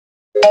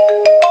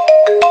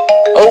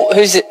Oh,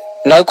 who's it?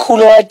 No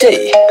caller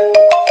ID?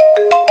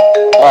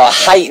 Oh, I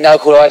hate no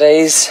caller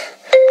IDs.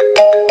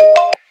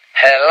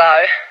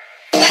 Hello?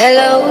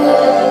 Hello,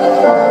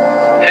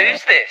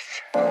 Who's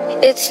this?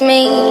 it's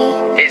me.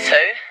 It's who?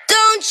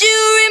 Don't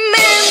you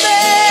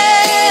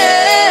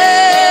remember?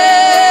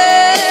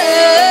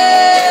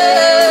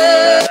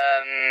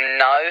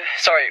 No.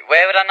 Sorry,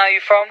 where would I know you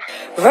from?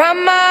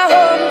 From my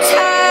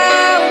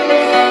hometown.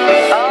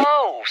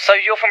 Oh, so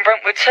you're from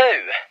Brentwood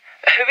too?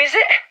 Who is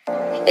it?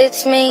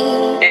 It's me.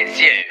 It's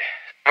you.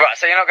 Right,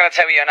 so you're not going to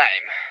tell me your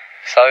name.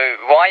 So,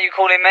 why are you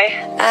calling me?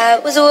 I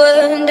was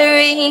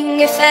wondering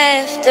if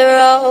after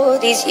all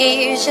these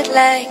years you'd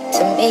like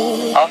to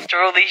meet. After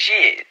all these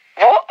years?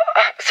 What?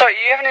 Sorry,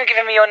 you haven't even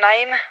given me your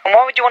name? And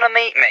why would you want to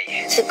meet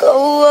me? To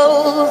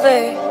go over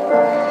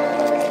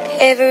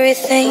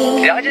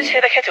everything. Did I just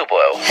hear the kettle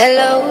boil?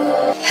 Hello,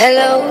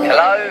 hello.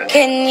 Hello?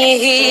 Can you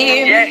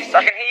hear me? Yes,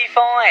 I can hear you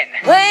fine.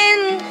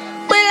 When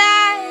will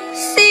I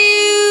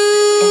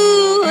see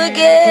you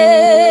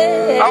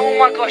again? Oh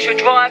my gosh, you're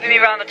driving me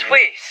round the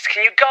twist.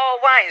 Can you go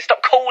away and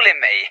stop calling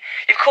me?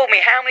 You've called me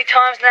how many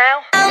times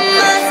now? I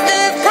must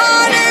have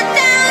called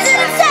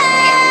 1,000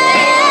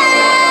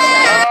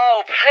 times.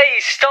 Oh,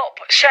 please stop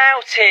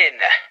shouting.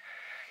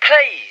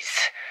 Please.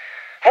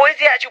 What is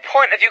the actual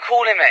point of you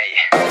calling me?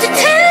 To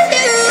tell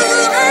you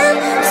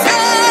I'm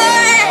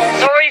sorry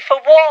Sorry for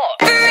what?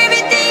 for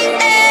everything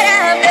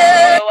that I've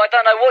done. Oh, I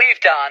don't know what you've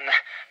done,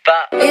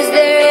 but Is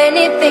there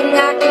anything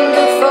I can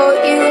do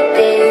for you,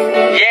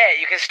 dear? yeah,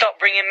 you can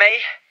stop ringing me.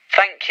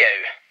 Thank you.